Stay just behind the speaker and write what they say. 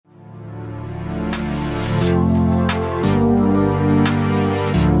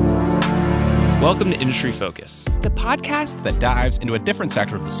Welcome to Industry Focus, the podcast that dives into a different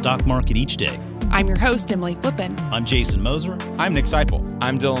sector of the stock market each day. I'm your host, Emily Flippen. I'm Jason Moser. I'm Nick Seipel.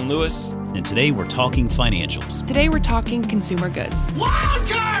 I'm Dylan Lewis. And today we're talking financials. Today we're talking consumer goods.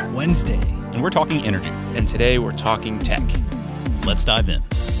 Wildcard Wednesday. And we're talking energy. And today we're talking tech. Let's dive in.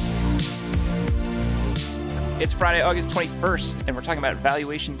 It's Friday, August 21st, and we're talking about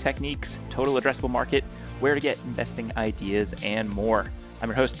valuation techniques, total addressable market, where to get investing ideas, and more. I'm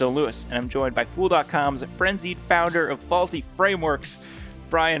your host, Dylan Lewis, and I'm joined by Fool.com's frenzied founder of Faulty Frameworks,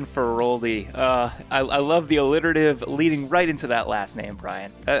 Brian Feroldi. I love the alliterative leading right into that last name,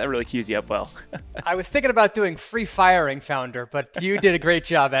 Brian. That really cues you up well. I was thinking about doing free firing founder, but you did a great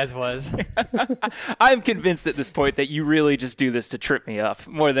job as was. I'm convinced at this point that you really just do this to trip me up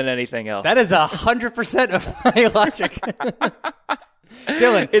more than anything else. That is 100% of my logic.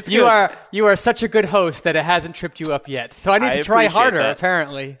 Dylan, you are such a good host that it hasn't tripped you up yet. So I need to try harder,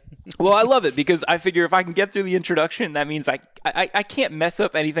 apparently. Well, I love it because I figure if I can get through the introduction, that means I can't mess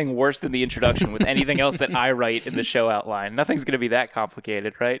up anything worse than the introduction with anything else that I write in the show outline. Nothing's going to be that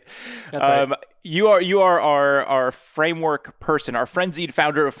complicated, right? That's right. You are our framework person, our frenzied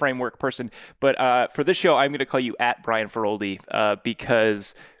founder of framework person. But for this show, I'm going to call you at Brian Feroldi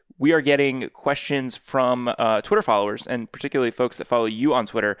because we are getting questions from Twitter followers, and particularly folks that follow you on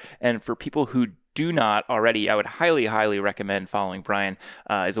Twitter. And for people who do not already, I would highly, highly recommend following Brian.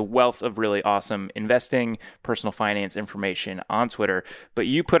 Is a wealth of really awesome investing, personal finance information on Twitter. But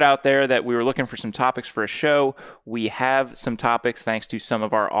you put out there that we were looking for some topics for a show. We have some topics thanks to some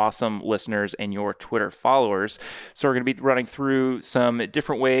of our awesome listeners and your Twitter followers. So we're going to be running through some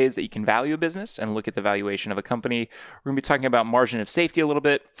different ways that you can value a business and look at the valuation of a company. We're going to be talking about margin of safety a little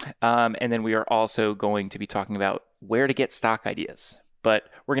bit. And then we are also going to be talking about where to get stock ideas. But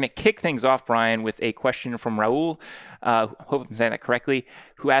we're going to kick things off, Brian, with a question from Raul, hope I'm saying that correctly,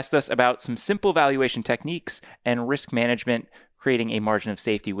 who asked us about some simple valuation techniques and risk management, creating a margin of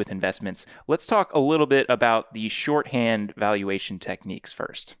safety with investments. Let's talk a little bit about the shorthand valuation techniques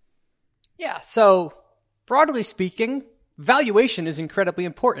first. Yeah, so broadly speaking, valuation is incredibly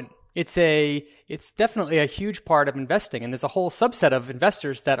important. It's definitely a huge part of investing, and there's a whole subset of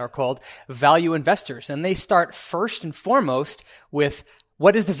investors that are called value investors, and they start first and foremost with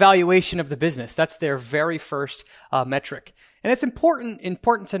what is the valuation of the business. That's their very first metric, and it's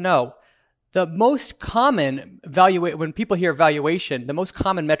important to know the most common when people hear valuation, the most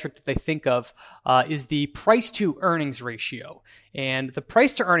common metric that they think of is the price to earnings ratio, and the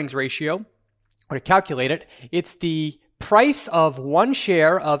price to earnings ratio, or to calculate it, it's the price of one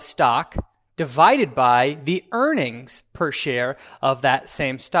share of stock divided by the earnings per share of that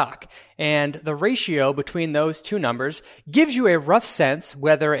same stock. And the ratio between those two numbers gives you a rough sense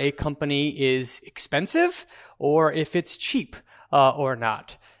whether a company is expensive or if it's cheap or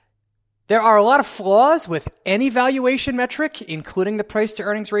not. There are a lot of flaws with any valuation metric, including the price to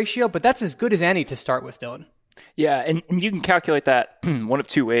earnings ratio, but that's as good as any to start with, Dylan. Yeah, and you can calculate that one of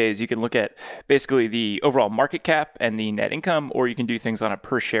two ways. You can look at basically the overall market cap and the net income, or you can do things on a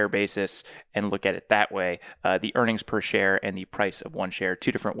per share basis and look at it that way. The earnings per share and the price of one share,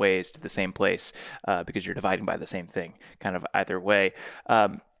 two different ways to the same place because you're dividing by the same thing, kind of either way.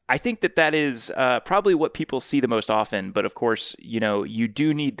 I think that is probably what people see the most often. But of course, you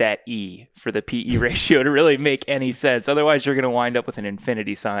do need that E for the PE ratio to really make any sense. Otherwise, you're going to wind up with an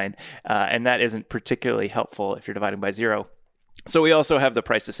infinity sign. And that isn't particularly helpful if you're dividing by zero. So we also have the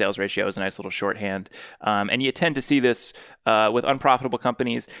price to sales ratio as a nice little shorthand. And you tend to see this with unprofitable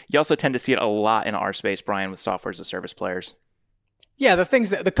companies. You also tend to see it a lot in our space, Brian, with software as a service players. Yeah,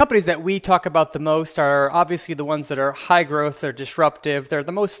 the companies that we talk about the most are obviously the ones that are high growth, they're disruptive, they're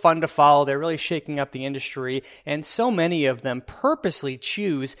the most fun to follow, they're really shaking up the industry, and so many of them purposely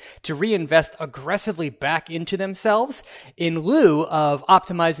choose to reinvest aggressively back into themselves in lieu of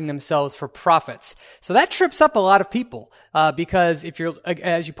optimizing themselves for profits. So that trips up a lot of people because if you're,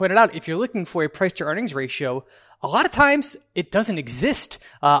 as you pointed out, if you're looking for a price to earnings ratio, a lot of times it doesn't exist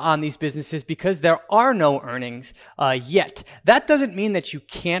on these businesses because there are no earnings yet. That doesn't mean that you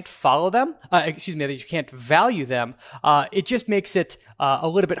can't follow them, that you can't value them. It just makes it a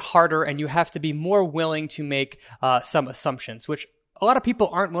little bit harder, and you have to be more willing to make some assumptions, which a lot of people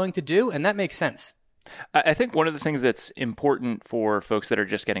aren't willing to do, and that makes sense. I think one of the things that's important for folks that are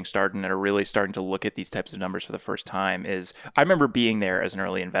just getting started and are really starting to look at these types of numbers for the first time is, I remember being there as an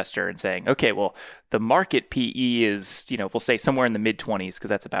early investor and saying, okay, well, the market PE is, we'll say somewhere in the mid-20s,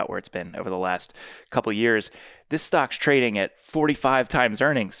 because that's about where it's been over the last couple of years. This stock's trading at 45 times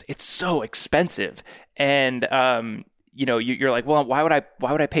earnings. It's so expensive. And, you're like, well, why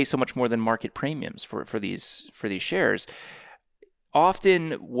would I pay so much more than market premiums for these shares?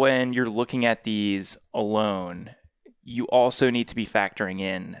 often when you're looking at these alone, you also need to be factoring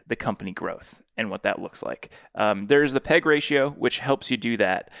in the company growth and what that looks like. There's the PEG ratio, which helps you do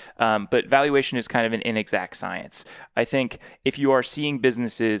that. But valuation is kind of an inexact science. I think if you are seeing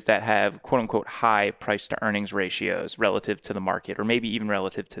businesses that have quote unquote high price to earnings ratios relative to the market, or maybe even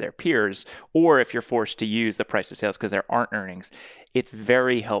relative to their peers, or if you're forced to use the price to sales because there aren't earnings, it's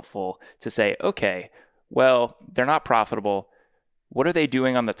very helpful to say, okay, well, they're not profitable. What are they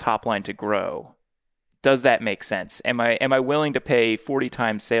doing on the top line to grow? Does that make sense? Am I willing to pay 40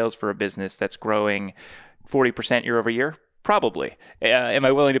 times sales for a business that's growing 40% year over year? Probably. Am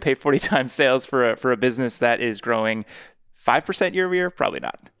I willing to pay 40 times sales for a business that is growing 5% year over year? Probably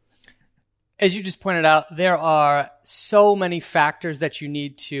not. As you just pointed out, there are so many factors that you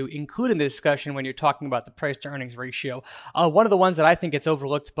need to include in the discussion when you're talking about the price to earnings ratio. One of the ones that I think gets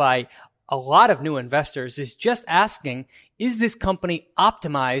overlooked by a lot of new investors is just asking, is this company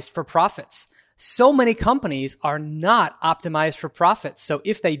optimized for profits? So many companies are not optimized for profits. So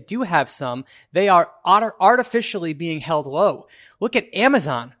if they do have some, they are artificially being held low. Look at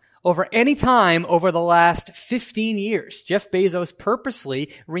Amazon. Over any time over the last 15 years, Jeff Bezos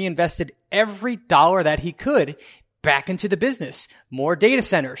purposely reinvested every dollar that he could back into the business. More data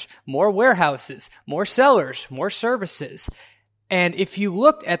centers, more warehouses, more sellers, more services. And if you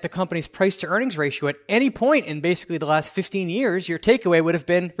looked at the company's price to earnings ratio at any point in basically the last 15 years, your takeaway would have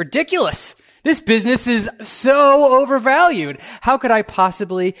been ridiculous. This business is so overvalued. How could I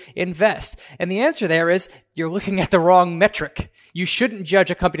possibly invest? And the answer there is you're looking at the wrong metric. You shouldn't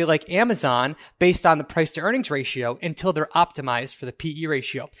judge a company like Amazon based on the price to earnings ratio until they're optimized for the PE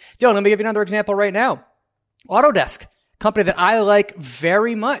ratio. Dylan, let me give you another example right now. Autodesk. Company that I like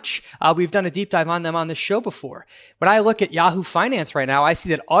very much. We've done a deep dive on them on this show before. When I look at Yahoo Finance right now, I see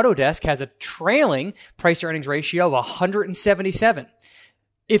that Autodesk has a trailing price to earnings ratio of 177.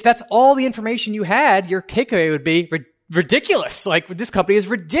 If that's all the information you had, your takeaway would be ridiculous. Like, this company is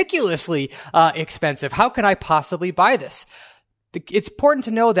ridiculously expensive. How can I possibly buy this? It's important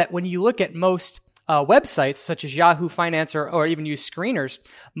to know that when you look at most websites, such as Yahoo Finance or even use screeners,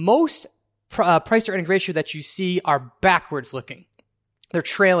 most price to earnings ratio that you see are backwards looking. They're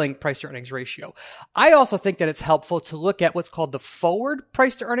trailing price to earnings ratio. I also think that it's helpful to look at what's called the forward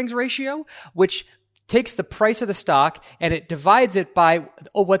price to earnings ratio, which takes the price of the stock and it divides it by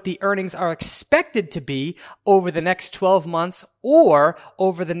what the earnings are expected to be over the next 12 months or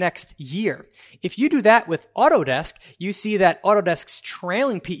over the next year. If you do that with Autodesk, you see that Autodesk's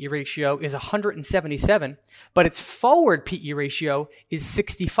trailing PE ratio is 177, but its forward PE ratio is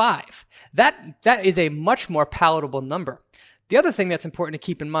 65. That is a much more palatable number. The other thing that's important to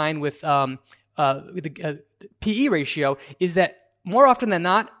keep in mind with the PE ratio is that more often than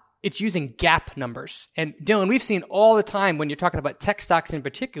not, it's using GAAP numbers. And Dylan, we've seen all the time when you're talking about tech stocks in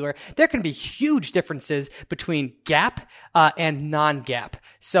particular, there can be huge differences between GAAP and non-GAAP.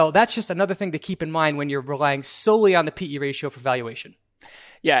 So that's just another thing to keep in mind when you're relying solely on the PE ratio for valuation.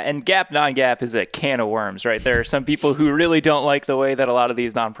 Yeah, and GAAP, non-GAAP is a can of worms, right? There are some people who really don't like the way that a lot of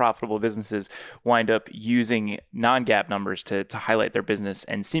these non-profitable businesses wind up using non-GAAP numbers to highlight their business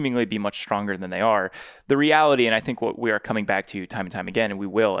and seemingly be much stronger than they are. The reality, and I think what we are coming back to time and time again, and we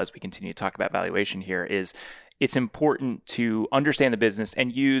will as we continue to talk about valuation here, is it's important to understand the business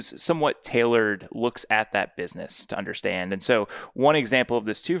and use somewhat tailored looks at that business to understand. And so one example of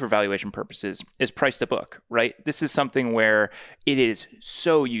this too for valuation purposes is price to book, right? This is something where it is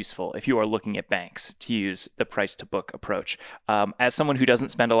so useful if you are looking at banks to use the price to book approach. As someone who doesn't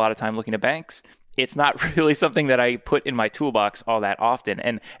spend a lot of time looking at banks, it's not really something that I put in my toolbox all that often,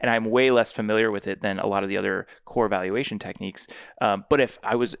 and I'm way less familiar with it than a lot of the other core valuation techniques. But if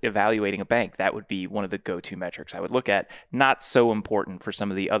I was evaluating a bank, that would be one of the go-to metrics I would look at. Not so important for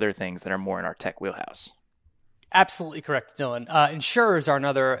some of the other things that are more in our tech wheelhouse. Absolutely correct, Dylan. Insurers are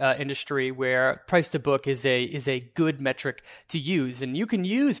another industry where price to book is a good metric to use, and you can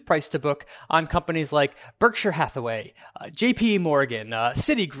use price to book on companies like Berkshire Hathaway, J.P. Morgan,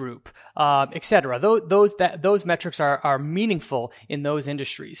 Citigroup, etc. Those metrics are meaningful in those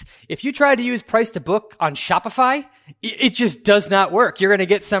industries. If you try to use price to book on Shopify, it just does not work. You're going to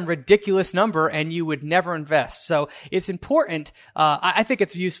get some ridiculous number, and you would never invest. So it's important. I think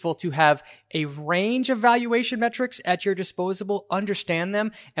it's useful to have a range of valuation metrics at your disposal, understand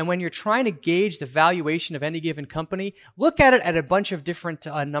them, and when you're trying to gauge the valuation of any given company, look at it at a bunch of different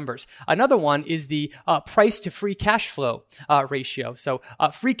numbers. Another one is the price to free cash flow ratio. So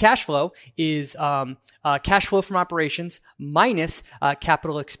free cash flow is cash flow from operations minus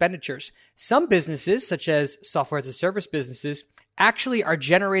capital expenditures. Some businesses, such as software as a service businesses, actually are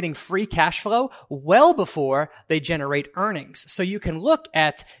generating free cash flow well before they generate earnings. So you can look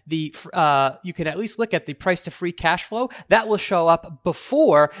at you can at least look at the price to free cash flow. That will show up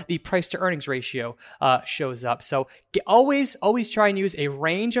before the price to earnings ratio shows up. So always try and use a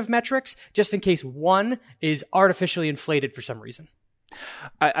range of metrics just in case one is artificially inflated for some reason.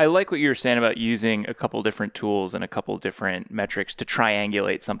 I like what you were saying about using a couple different tools and a couple different metrics to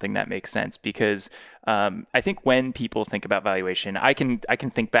triangulate something that makes sense, because I think when people think about valuation, I can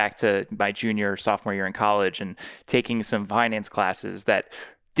think back to my junior, sophomore year in college and taking some finance classes that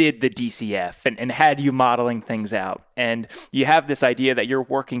did the DCF and had you modeling things out. And you have this idea that you're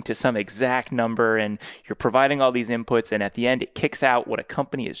working to some exact number and you're providing all these inputs. And at the end, it kicks out what a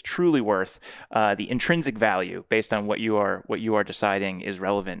company is truly worth, the intrinsic value based on what you are deciding is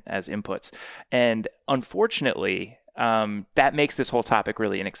relevant as inputs. And unfortunately, that makes this whole topic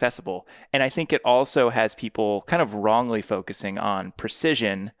really inaccessible. And I think it also has people kind of wrongly focusing on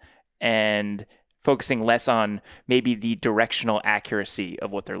precision and focusing less on maybe the directional accuracy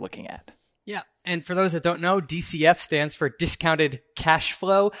of what they're looking at. Yeah. And for those that don't know, DCF stands for discounted cash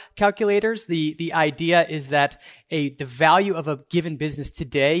flow calculators. The idea is that the value of a given business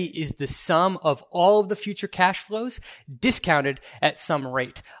today is the sum of all of the future cash flows discounted at some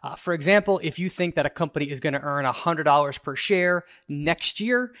rate. For example, if you think that a company is going to earn $100 per share next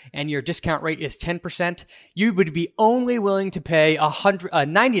year and your discount rate is 10%, you would be only willing to pay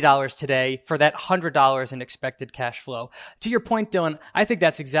 $90 today for that $100 in expected cash flow. To your point, Dylan, I think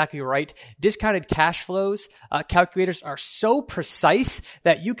that's exactly right. Discounted cash flows calculators are so precise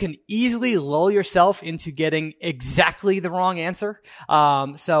that you can easily lull yourself into getting exactly the wrong answer.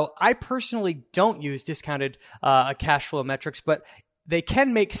 So I personally don't use discounted cash flow metrics, but they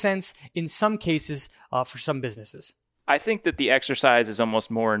can make sense in some cases for some businesses. I think that the exercise is almost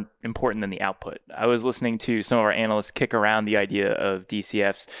more important than the output. I was listening to some of our analysts kick around the idea of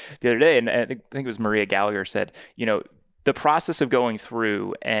DCFs the other day, and I think it was Maria Gallagher said, the process of going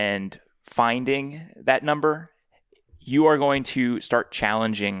through and finding that number, you are going to start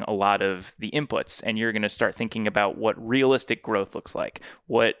challenging a lot of the inputs, and you're going to start thinking about what realistic growth looks like,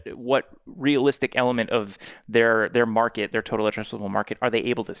 what realistic element of their market, their total addressable market, are they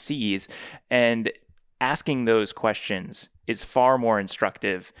able to seize? And asking those questions is far more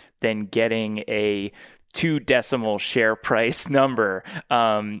instructive than getting a 2-decimal share price number,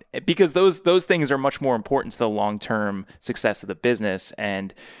 because those things are much more important to the long-term success of the business,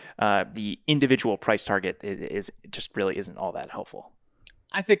 and the individual price target is just really isn't all that helpful.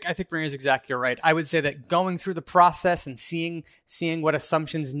 I think Maria's exactly right. I would say that going through the process and seeing what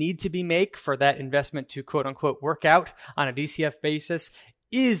assumptions need to be made for that investment to quote unquote work out on a DCF basis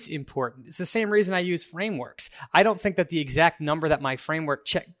is important. It's the same reason I use frameworks. I don't think that the exact number that my framework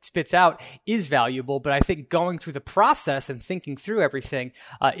spits out is valuable, but I think going through the process and thinking through everything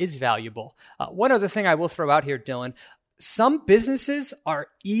is valuable. One other thing I will throw out here, Dylan, some businesses are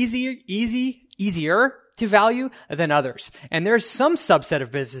easier to value than others. And there's some subset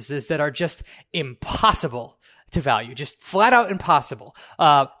of businesses that are just impossible to value, just flat out impossible.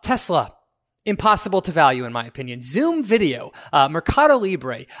 Tesla, impossible to value, in my opinion. Zoom Video, Mercado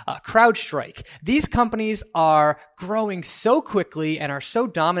Libre, CrowdStrike. These companies are growing so quickly and are so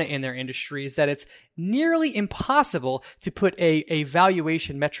dominant in their industries that it's nearly impossible to put a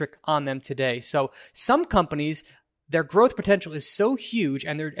valuation metric on them today. So some companies, their growth potential is so huge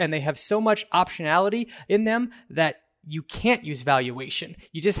and they have so much optionality in them that you can't use valuation.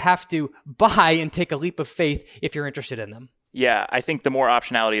 You just have to buy and take a leap of faith if you're interested in them. Yeah, I think the more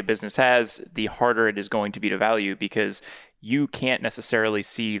optionality a business has, the harder it is going to be to value, because you can't necessarily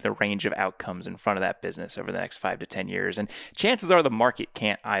see the range of outcomes in front of that business over the next 5 to 10 years. And chances are the market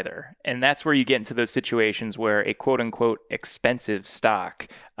can't either. And that's where you get into those situations where a quote unquote expensive stock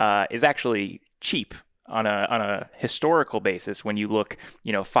is actually cheap on a historical basis when you look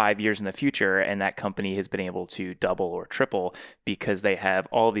 5 years in the future, and that company has been able to double or triple because they have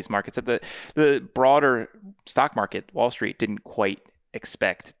all these markets that the broader stock market, Wall Street, didn't quite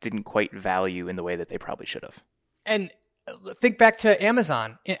value in the way that they probably should have. And think back to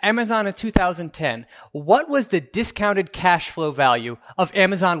Amazon. Amazon in 2010. What was the discounted cash flow value of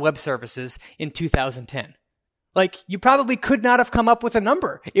Amazon Web Services in 2010? You probably could not have come up with a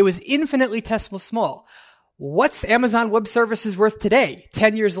number. It was infinitely small. What's Amazon Web Services worth today,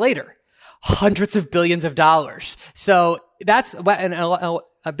 10 years later? Hundreds of billions of dollars. So that's in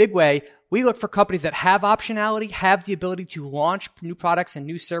a big way. We look for companies that have optionality, have the ability to launch new products and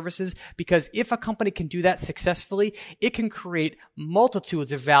new services, because if a company can do that successfully, it can create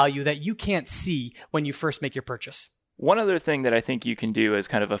multitudes of value that you can't see when you first make your purchase. One other thing that I think you can do as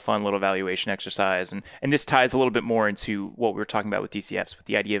kind of a fun little valuation exercise, and this ties a little bit more into what we were talking about with DCFs, with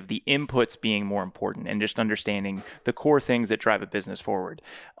the idea of the inputs being more important and just understanding the core things that drive a business forward.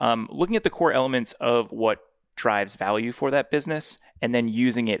 Looking at the core elements of what drives value for that business and then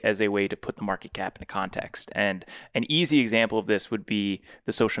using it as a way to put the market cap into context. And an easy example of this would be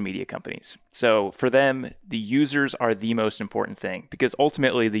the social media companies. So for them, the users are the most important thing because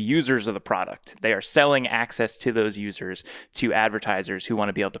ultimately the users are the product. They are selling access to those users to advertisers who want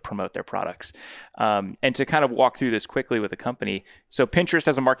to be able to promote their products. And to kind of walk through this quickly with a company. So Pinterest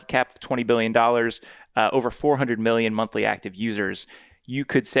has a market cap of $20 billion, over 400 million monthly active users. You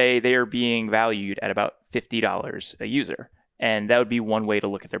could say they are being valued at about $50 a user. And that would be one way to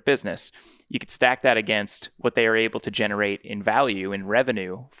look at their business. You could stack that against what they are able to generate in value, in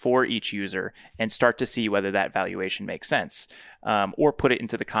revenue for each user, and start to see whether that valuation makes sense. Or put it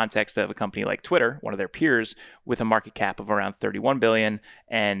into the context of a company like Twitter, one of their peers, with a market cap of around 31 billion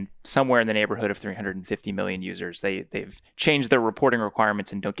and somewhere in the neighborhood of 350 million users. They've changed their reporting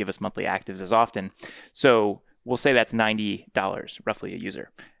requirements and don't give us monthly actives as often. So we'll say that's $90 roughly a user.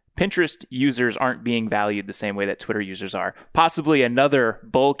 Pinterest users aren't being valued the same way that Twitter users are. Possibly another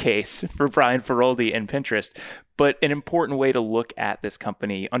bull case for Brian Feroldi and Pinterest, but an important way to look at this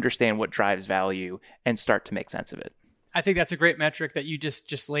company, understand what drives value, and start to make sense of it. I think that's a great metric that you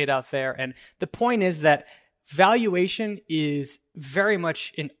just laid out there. And the point is that valuation is very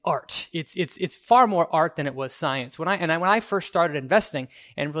much an art. It's far more art than it was science. When I first started investing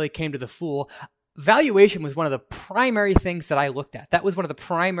and really came to the Fool, valuation was one of the primary things that I looked at. That was one of the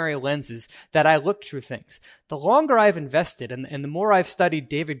primary lenses that I looked through things. The longer I've invested and the more I've studied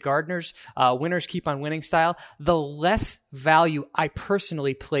David Gardner's Winners Keep on Winning style, the less value I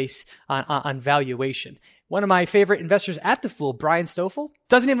personally place on valuation. One of my favorite investors at the Fool, Brian Stoffel,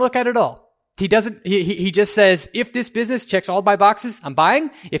 doesn't even look at it at all. He doesn't. He just says, if this business checks all my boxes, I'm buying.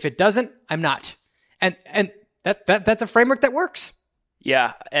 If it doesn't, I'm not. And that's a framework that works.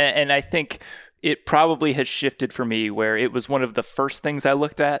 Yeah, and I think it probably has shifted for me where it was one of the first things I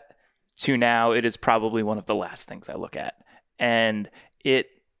looked at to now it is probably one of the last things I look at. And it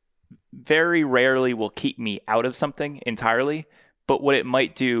very rarely will keep me out of something entirely, but what it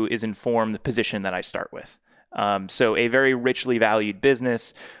might do is inform the position that I start with. So a very richly valued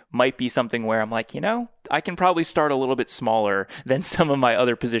business might be something where I'm like, I can probably start a little bit smaller than some of my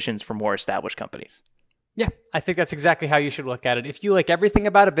other positions for more established companies. Yeah, I think that's exactly how you should look at it. If you like everything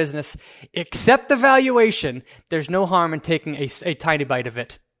about a business except the valuation, there's no harm in taking a tiny bite of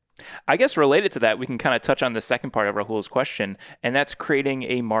it. I guess related to that, we can kind of touch on the second part of Rahul's question, and that's creating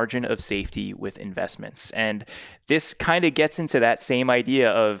a margin of safety with investments. And this kind of gets into that same idea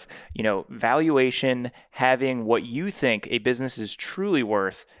of, valuation, having what you think a business is truly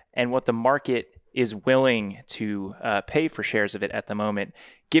worth and what the market is willing to pay for shares of it at the moment,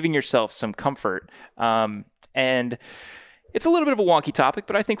 giving yourself some comfort. And it's a little bit of a wonky topic,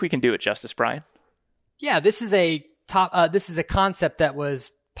 but I think we can do it justice, Brian. Yeah, this is a concept that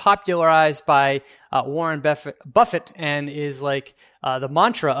was popularized by Warren Buffett and is like the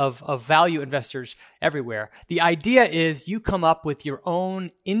mantra of value investors everywhere. The idea is you come up with your own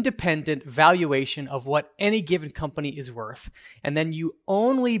independent valuation of what any given company is worth, and then you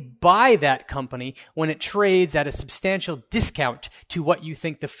only buy that company when it trades at a substantial discount to what you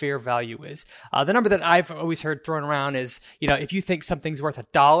think the fair value is. The number that I've always heard thrown around is, if you think something's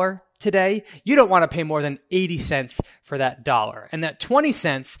worth $1 today, you don't want to pay more than 80 cents for that dollar. And that 20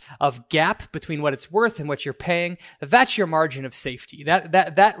 cents of gap between what it's worth and what you're paying, that's your margin of safety.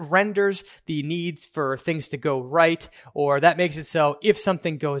 That renders the needs for things to go right, or that makes it so if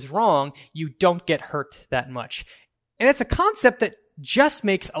something goes wrong, you don't get hurt that much. And it's a concept that just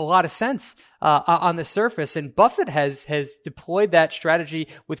makes a lot of sense on the surface. And Buffett has deployed that strategy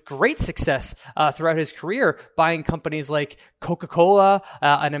with great success throughout his career, buying companies like Coca-Cola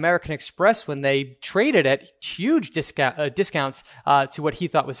and American Express when they traded at huge discounts to what he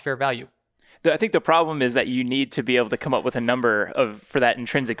thought was fair value. I think the problem is that you need to be able to come up with a number for that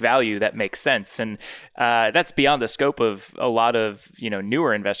intrinsic value that makes sense. And that's beyond the scope of a lot of,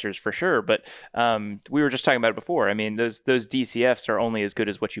 newer investors for sure. But we were just talking about it before. I mean, those DCFs are only as good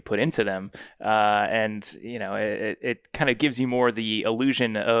as what you put into them. And it kind of gives you more the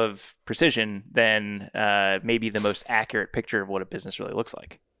illusion of precision than maybe the most accurate picture of what a business really looks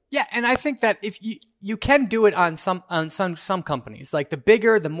like. Yeah, and I think that if you can do it on some companies, like the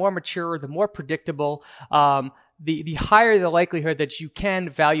bigger, the more mature, the more predictable, the higher the likelihood that you can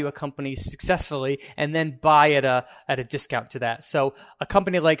value a company successfully and then buy at a discount to that. So a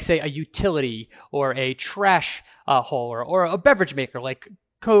company like, say, a utility or a trash hauler or a beverage maker like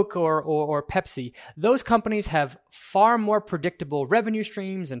Coke or Pepsi, those companies have far more predictable revenue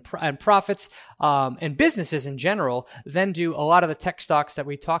streams and profits and businesses in general than do a lot of the tech stocks that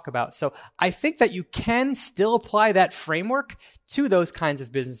we talk about. So I think that you can still apply that framework to those kinds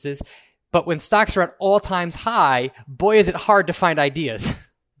of businesses. But when stocks are at all times high, boy, is it hard to find ideas.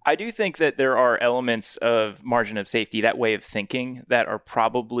 I do think that there are elements of margin of safety, that way of thinking, that are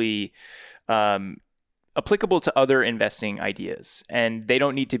probably applicable to other investing ideas, and they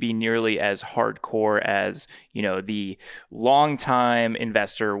don't need to be nearly as hardcore as, the long-time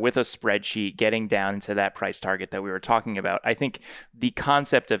investor with a spreadsheet getting down into that price target that we were talking about. I think the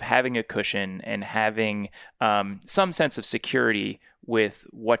concept of having a cushion and having some sense of security with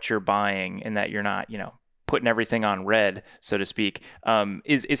what you're buying, and that you're not, putting everything on red, so to speak,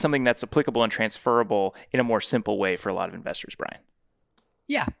 is something that's applicable and transferable in a more simple way for a lot of investors, Brian.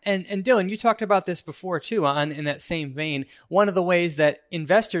 Yeah, and Dylan, you talked about this before too. In that same vein, one of the ways that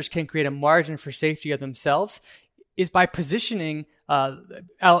investors can create a margin for safety of themselves is by positioning,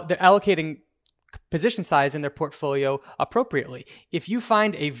 allocating position size in their portfolio appropriately. If you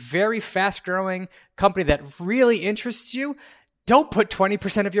find a very fast-growing company that really interests you, don't put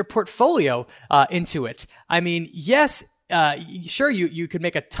 20% of your portfolio into it. I mean, yes, sure, you could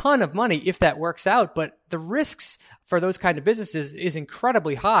make a ton of money if that works out, but the risks for those kind of businesses is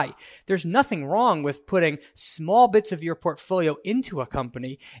incredibly high. There's nothing wrong with putting small bits of your portfolio into a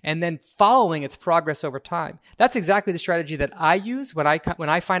company and then following its progress over time. That's exactly the strategy that I use when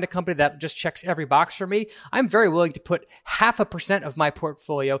I find a company that just checks every box for me. I'm very willing to put 0.5% of my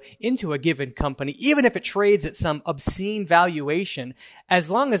portfolio into a given company, even if it trades at some obscene valuation,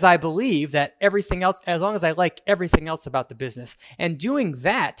 as long as I believe that as long as I like everything else about the business. And doing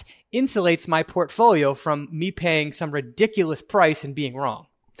that insulates my portfolio from me paying some ridiculous price and being wrong.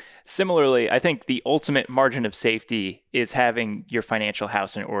 Similarly, I think the ultimate margin of safety is having your financial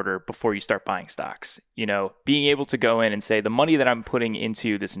house in order before you start buying stocks. Being able to go in and say, the money that I'm putting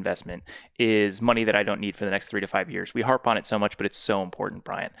into this investment is money that I don't need for the next 3 to 5 years. We harp on it so much, but it's so important,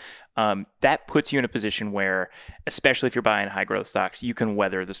 Brian. That puts you in a position where, especially if you're buying high growth stocks, you can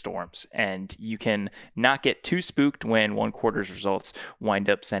weather the storms and you can not get too spooked when one quarter's results wind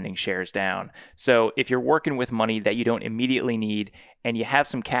up sending shares down. So if you're working with money that you don't immediately need and you have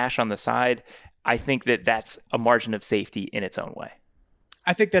some cash on the side, I think that that's a margin of safety in its own way.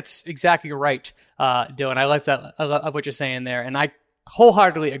 I think that's exactly right, Dylan. I like that. I love what you're saying there, and I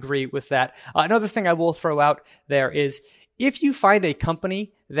wholeheartedly agree with that. Another thing I will throw out there is, if you find a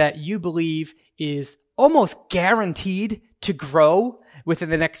company that you believe is almost guaranteed to grow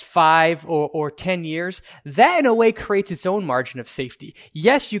within the next 5 or 10 years, that in a way creates its own margin of safety.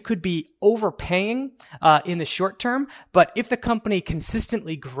 Yes, you could be overpaying in the short term, but if the company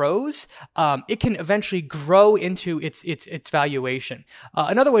consistently grows, it can eventually grow into its valuation.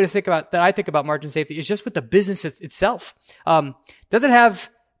 Another way to think about margin safety is just with the business itself. Does it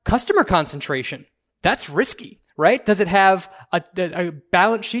have customer concentration? That's risky, right? Does it have a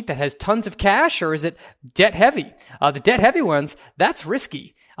balance sheet that has tons of cash, or is it debt heavy? The debt heavy ones, that's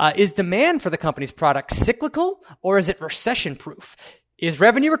risky. Is demand for the company's product cyclical, or is it recession proof? Is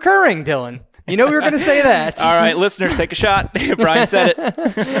revenue recurring, Dylan? You know we were going to say that. All right, listeners, take a shot. Brian said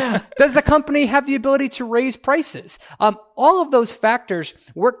it. Does the company have the ability to raise prices? All of those factors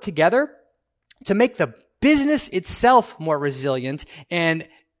work together to make the business itself more resilient and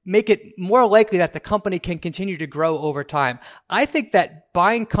make it more likely that the company can continue to grow over time. I think that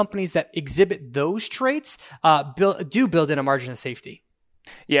buying companies that exhibit those traits build in a margin of safety.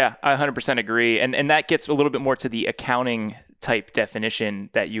 Yeah, I 100% agree. And that gets a little bit more to the accounting type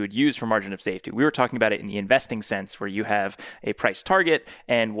definition that you would use for margin of safety. We were talking about it in the investing sense, where you have a price target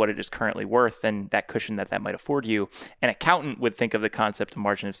and what it is currently worth and that cushion that might afford you. An accountant would think of the concept of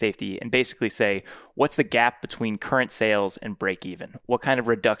margin of safety and basically say, what's the gap between current sales and break even? What kind of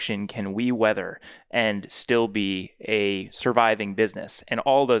reduction can we weather and still be a surviving business? And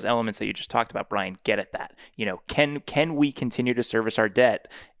all those elements that you just talked about, Brian, get at that. Can we continue to service our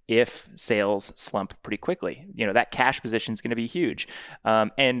debt if sales slump pretty quickly? That cash position is going to be huge.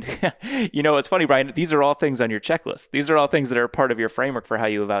 And it's funny, Brian, these are all things on your checklist. These are all things that are part of your framework for how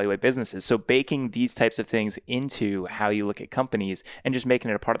you evaluate businesses. So baking these types of things into how you look at companies and just making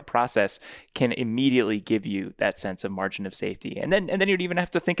it a part of the process can immediately give you that sense of margin of safety. And then you'd even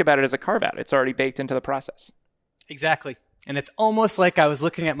have to think about it as a carve out. It's already baked into the process. Exactly. And it's almost like I was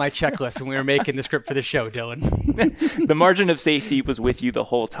looking at my checklist when we were making the script for the show, Dylan. The margin of safety was with you the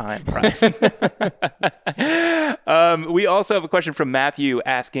whole time, Brian. We also have a question from Matthew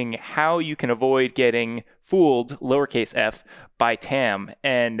asking how you can avoid getting fooled, lowercase f, by TAM.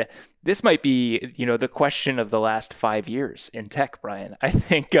 And this might be, the question of the last 5 years in tech, Brian. I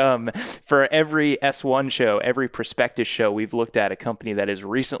think for every S1 show, every prospectus show we've looked at a company that is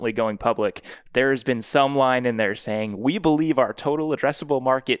recently going public, there's been some line in there saying, we believe our total addressable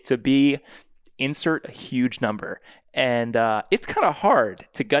market to be insert a huge number. And it's kind of hard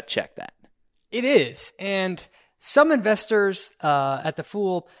to gut check that. It is. And some investors at the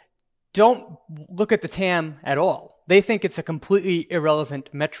Fool don't look at the TAM at all. They think it's a completely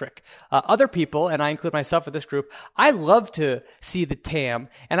irrelevant metric. Other people, and I include myself in this group, I love to see the TAM,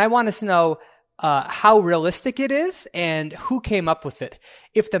 and I want to know how realistic it is and who came up with it.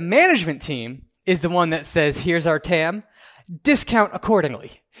 If the management team is the one that says, here's our TAM, discount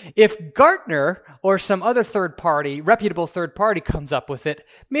accordingly. If Gartner or some other reputable third party comes up with it,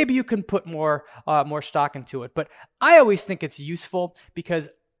 maybe you can put more stock into it. But I always think it's useful because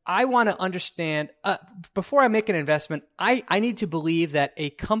I want to understand, before I make an investment, I need to believe that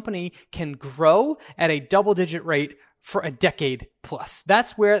a company can grow at a double-digit rate for a decade plus.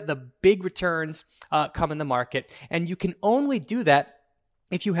 That's where the big returns come in the market. And you can only do that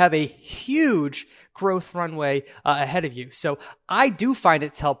if you have a huge growth runway ahead of you. So I do find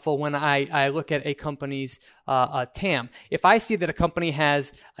it's helpful when I look at a company's TAM. If I see that a company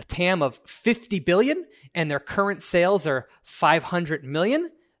has a TAM of 50 billion and their current sales are 500 million,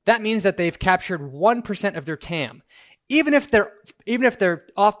 that means that they've captured 1% of their TAM. Even if they're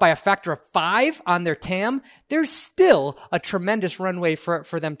off by a factor of 5 on their TAM, there's still a tremendous runway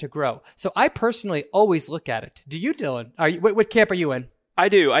for them to grow. So I personally always look at it. Do you, Dylan? What camp are you in? I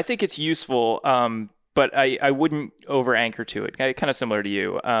do. I think it's useful, but I wouldn't over anchor to it. Kind of similar to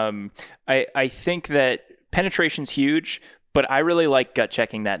you. I think that penetration's huge, but I really like gut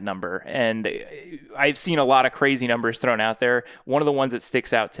checking that number. And I've seen a lot of crazy numbers thrown out there. One of the ones that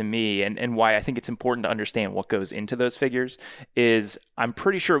sticks out to me and why I think it's important to understand what goes into those figures is I'm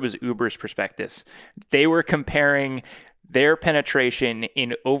pretty sure it was Uber's prospectus. They were comparing their penetration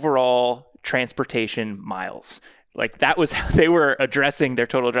in overall transportation miles. Like that was how they were addressing their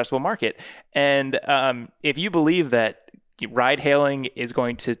total addressable market. And if you believe that ride hailing is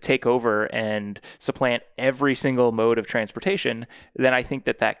going to take over and supplant every single mode of transportation, then I think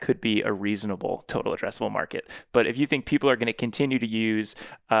that could be a reasonable total addressable market. But if you think people are going to continue to use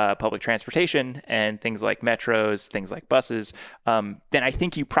public transportation and things like metros, things like buses, then I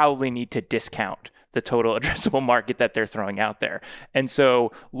think you probably need to discount the total addressable market that they're throwing out there. And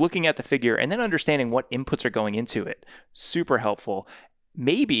so looking at the figure and then understanding what inputs are going into it, super helpful.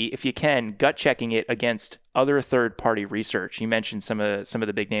 Maybe, if you can, gut checking it against other third-party research. You mentioned some of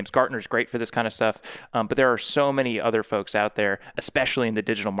the big names. Gartner's great for this kind of stuff, but there are so many other folks out there, especially in the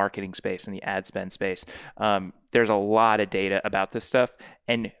digital marketing space and the ad spend space. There's a lot of data about this stuff,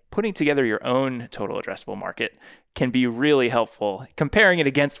 and putting together your own total addressable market can be really helpful, comparing it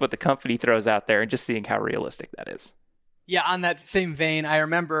against what the company throws out there and just seeing how realistic that is. Yeah, on that same vein, I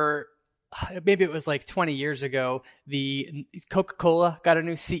remember maybe it was like 20 years ago, the Coca-Cola got a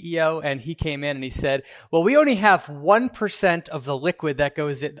new CEO and he came in and he said, well, we only have 1% of the liquid that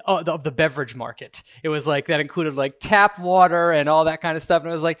goes in, of the beverage market. It was like, that included like tap water and all that kind of stuff.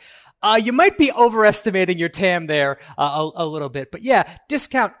 And it was like, you might be overestimating your TAM there a little bit, but yeah,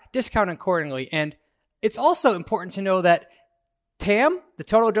 discount accordingly. And it's also important to know that TAM, the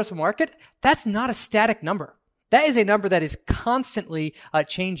total addressable market, that's not a static number. That is a number that is constantly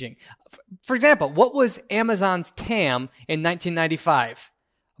changing. For example, what was Amazon's TAM in 1995?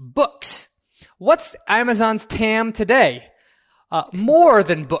 Books. What's Amazon's TAM today? More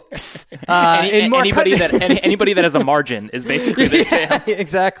than books. Anybody that has a margin is basically the TAM.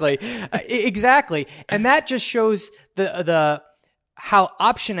 Exactly. And that just shows the how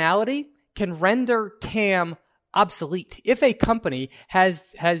optionality can render TAM obsolete. If a company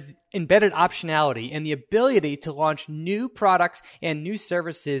has embedded optionality and the ability to launch new products and new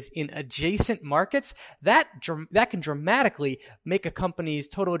services in adjacent markets, that can dramatically make a company's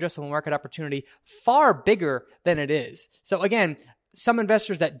total addressable market opportunity far bigger than it is. So again, some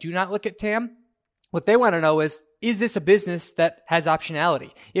investors that do not look at TAM, what they want to know is this a business that has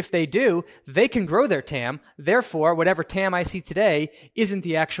optionality? If they do, they can grow their TAM. Therefore, whatever TAM I see today isn't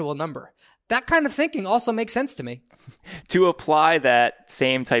the actual number. That kind of thinking also makes sense to me. To apply that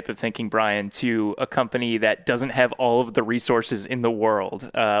same type of thinking, Brian, to a company that doesn't have all of the resources in the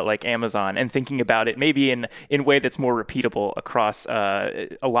world, like Amazon, and thinking about it maybe in a way that's more repeatable across a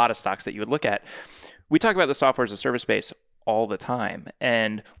lot of stocks that you would look at. We talk about the software as a service space all the time.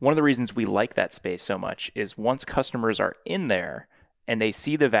 And one of the reasons we like that space so much is once customers are in there and they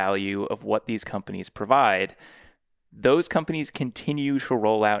see the value of what these companies provide, those companies continue to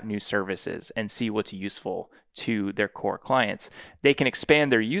roll out new services and see what's useful to their core clients. They can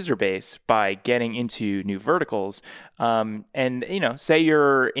expand their user base by getting into new verticals. And, say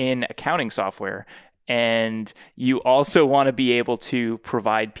you're in accounting software and you also want to be able to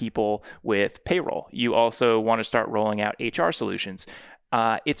provide people with payroll. You also want to start rolling out HR solutions.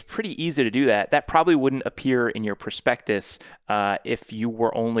 It's pretty easy to do that. That probably wouldn't appear in your prospectus if you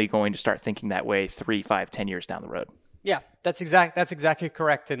were only going to start thinking that way 3, 5, 10 years down the road. Yeah, that's exactly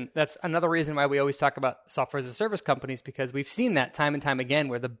correct. And that's another reason why we always talk about software as a service companies, because we've seen that time and time again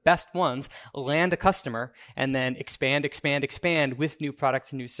where the best ones land a customer and then expand with new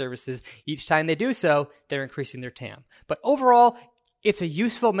products and new services. Each time they do so, they're increasing their TAM. But overall, it's a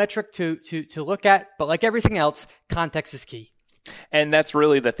useful metric to look at. But like everything else, context is key. And that's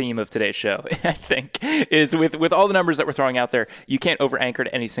really the theme of today's show, I think, is with all the numbers that we're throwing out there, you can't over-anchor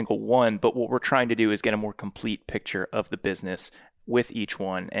to any single one, but what we're trying to do is get a more complete picture of the business with each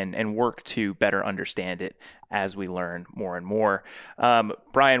one and work to better understand it as we learn more and more.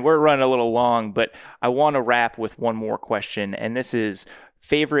 Brian, we're running a little long, but I want to wrap with one more question, and this is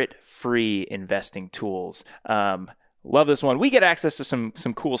favorite free investing tools. Love this one. We get access to some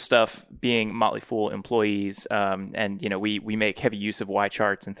cool stuff being Motley Fool employees, and we make heavy use of Y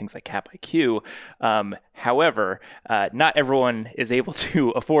charts and things like CapIQ. However, not everyone is able to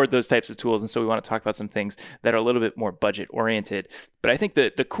afford those types of tools, and so we want to talk about some things that are a little bit more budget oriented. But I think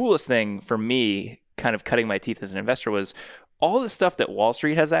the coolest thing for me, kind of cutting my teeth as an investor, was all the stuff that Wall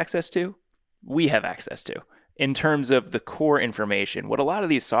Street has access to, we have access to. In terms of the core information, what a lot of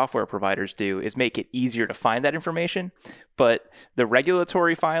these software providers do is make it easier to find that information, but the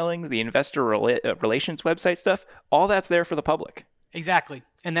regulatory filings, the investor relations website stuff, all that's there for the public. Exactly.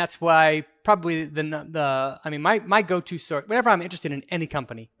 And that's why probably my go-to source, whenever I'm interested in any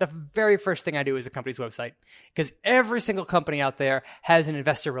company, the very first thing I do is the company's website, because every single company out there has an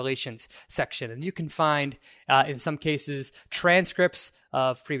investor relations section, and you can find, in some cases, transcripts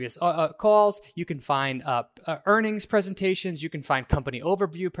of previous calls. You can find earnings presentations. You can find company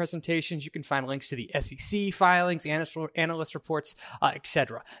overview presentations. You can find links to the SEC filings, analyst reports,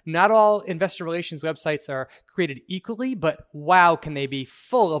 etc. Not all investor relations websites are created equally, but wow, can they be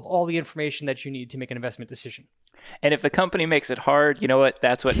full of all the information that you need to make an investment decision. And if the company makes it hard, you know what?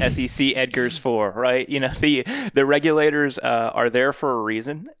 That's what SEC Edgar's for, right? The regulators are there for a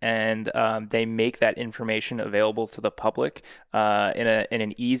reason, and they make that information available to the public in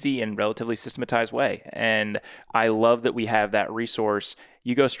an easy and relatively systematized way. And I love that we have that resource.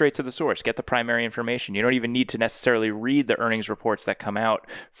 You go straight to the source, get the primary information. You don't even need to necessarily read the earnings reports that come out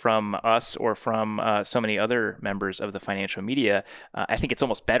from us or from so many other members of the financial media. I think it's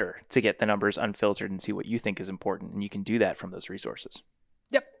almost better to get the numbers unfiltered and see what you think is important, and you can do that from those resources.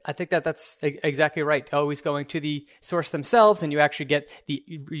 Yep, I think that's exactly right. Always going to the source themselves, and you actually get the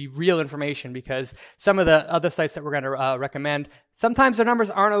real information, because some of the other sites that we're going to recommend, sometimes their numbers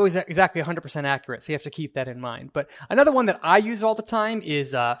aren't always exactly 100% accurate, so you have to keep that in mind. But another one that I use all the time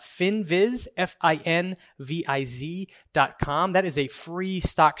is FinViz, FINVIZ.com. That is a free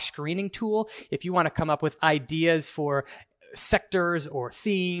stock screening tool. If you want to come up with ideas for sectors or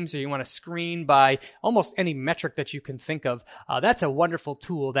themes, or you want to screen by almost any metric that you can think of, that's a wonderful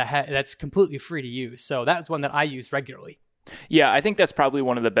tool that's completely free to use. So that's one that I use regularly. Yeah, I think that's probably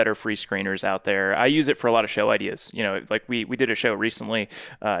one of the better free screeners out there. I use it for a lot of show ideas. Like we did a show recently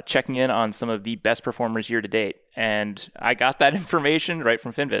checking in on some of the best performers year to date. And I got that information right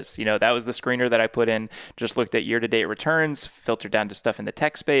from FinViz. That was the screener that I put in, just looked at year-to-date returns, filtered down to stuff in the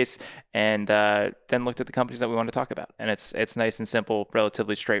tech space, and then looked at the companies that we want to talk about. And it's nice and simple,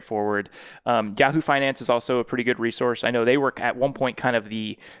 relatively straightforward. Yahoo Finance is also a pretty good resource. I know they were at one point kind of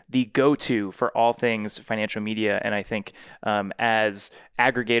the go-to for all things financial media, and I think as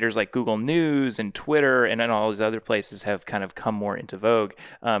aggregators like Google News and Twitter and then all these other places have kind of come more into vogue,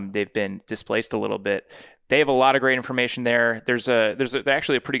 they've been displaced a little bit. They have a lot of great information there. They're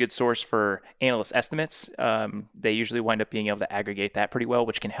actually a pretty good source for analyst estimates. They usually wind up being able to aggregate that pretty well,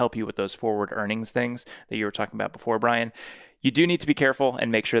 which can help you with those forward earnings things that you were talking about before, Brian. You do need to be careful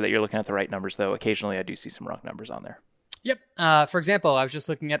and make sure that you're looking at the right numbers, though. Occasionally, I do see some wrong numbers on there. Yep. For example, I was just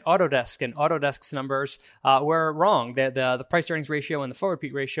looking at Autodesk, and Autodesk's numbers were wrong. The price earnings ratio and the forward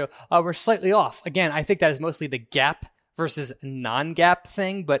PE ratio were slightly off. Again, I think that is mostly the GAAP versus non-GAAP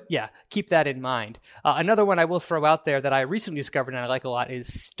thing, but yeah, keep that in mind. Another one I will throw out there that I recently discovered and I like a lot is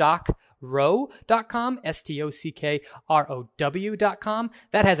StockRow.com, StockRow.com.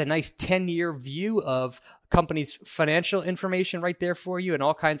 That has a nice 10-year view of company's financial information right there for you, and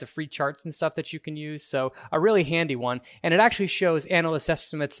all kinds of free charts and stuff that you can use. So a really handy one. And it actually shows analyst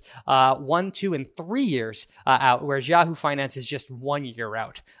estimates 1, 2, and 3 years out, whereas Yahoo Finance is just 1 year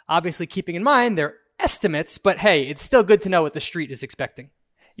out. Obviously, keeping in mind they're estimates, but hey, it's still good to know what the street is expecting.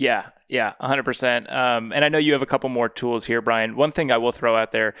 Yeah, 100%. And I know you have a couple more tools here, Brian. One thing I will throw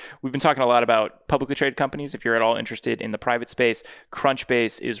out there, we've been talking a lot about publicly traded companies. If you're at all interested in the private space,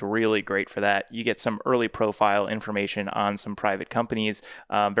 Crunchbase is really great for that. You get some early profile information on some private companies.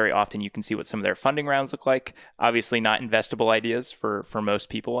 Very often you can see what some of their funding rounds look like. Obviously not investable ideas for most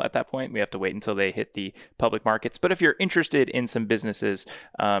people at that point. We have to wait until they hit the public markets. But if you're interested in some businesses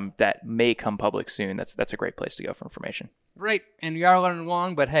that may come public soon, that's a great place to go for information. Right, and we are learning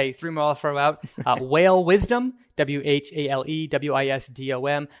along, but hey, 3 more I'll throw out. Whale Wisdom,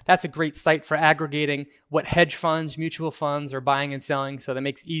 WHALEWISDOM. That's a great site for aggregating what hedge funds, mutual funds are buying and selling, so that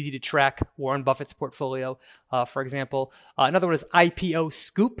makes it easy to track Warren Buffett's portfolio, for example. Another one is IPO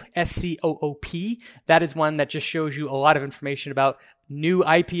Scoop, SCOOP. That is one that just shows you a lot of information about new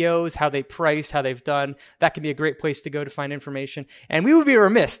IPOs, how they priced, how they've done. That can be a great place to go to find information. And we would be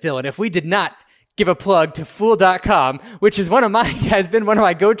remiss, Dylan, if we did not give a plug to Fool.com, which is has been one of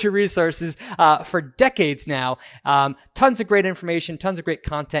my go-to resources for decades now. Tons of great information, tons of great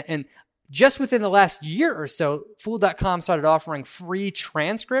content, and just within the last year or so, Fool.com started offering free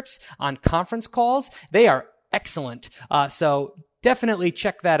transcripts on conference calls. They are excellent. So definitely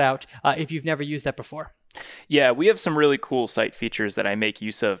check that out if you've never used that before. Yeah, we have some really cool site features that I make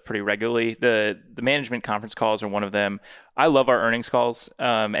use of pretty regularly. The management conference calls are one of them. I love our earnings calls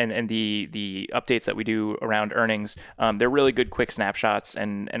and the updates that we do around earnings. They're really good quick snapshots,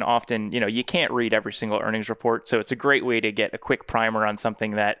 and often, you can't read every single earnings report. So it's a great way to get a quick primer on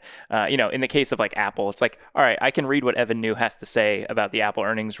something that, in the case of like Apple, it's like, all right, I can read what Evan New has to say about the Apple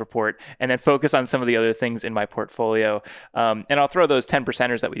earnings report and then focus on some of the other things in my portfolio. And I'll throw those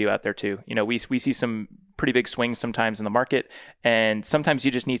 10%ers that we do out there too. We see some pretty big swings sometimes in the market, and sometimes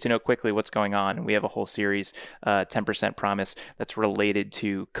you just need to know quickly what's going on. And we have a whole series, 10% Promise, that's related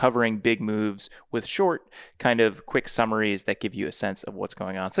to covering big moves with short kind of quick summaries that give you a sense of what's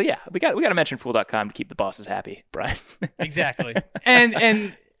going on. So yeah, we got to mention Fool.com to keep the bosses happy, Brian. Exactly.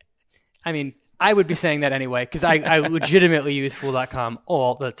 And I mean, I would be saying that anyway, because I legitimately use Fool.com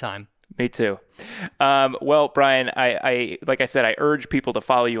all the time. Me too. Well, Brian, I like I said, I urge people to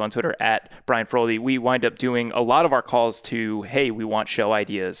follow you on Twitter at Brian Feroldi. We wind up doing a lot of our calls to, hey, we want show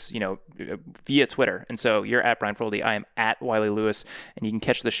ideas, via Twitter. And so you're at Brian Feroldi. I am at Wiley Lewis, and you can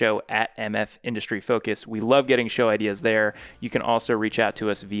catch the show at MF Industry Focus. We love getting show ideas there. You can also reach out to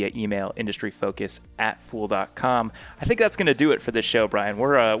us via email, industryfocus@fool.com. I think that's going to do it for this show, Brian.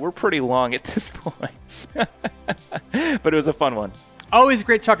 We're pretty long at this point, but it was a fun one. Always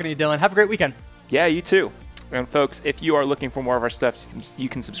great talking to you, Dylan. Have a great weekend. Yeah, you too. And folks, if you are looking for more of our stuff, you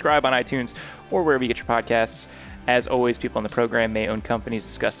can subscribe on iTunes or wherever you get your podcasts. As always, people on the program may own companies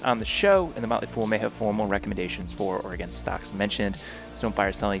discussed on the show, and the Motley Fool may have formal recommendations for or against stocks mentioned. So don't buy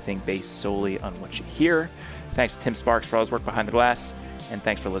or sell anything based solely on what you hear. Thanks to Tim Sparks for all his work behind the glass, and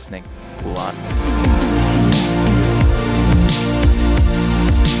thanks for listening. Fool on.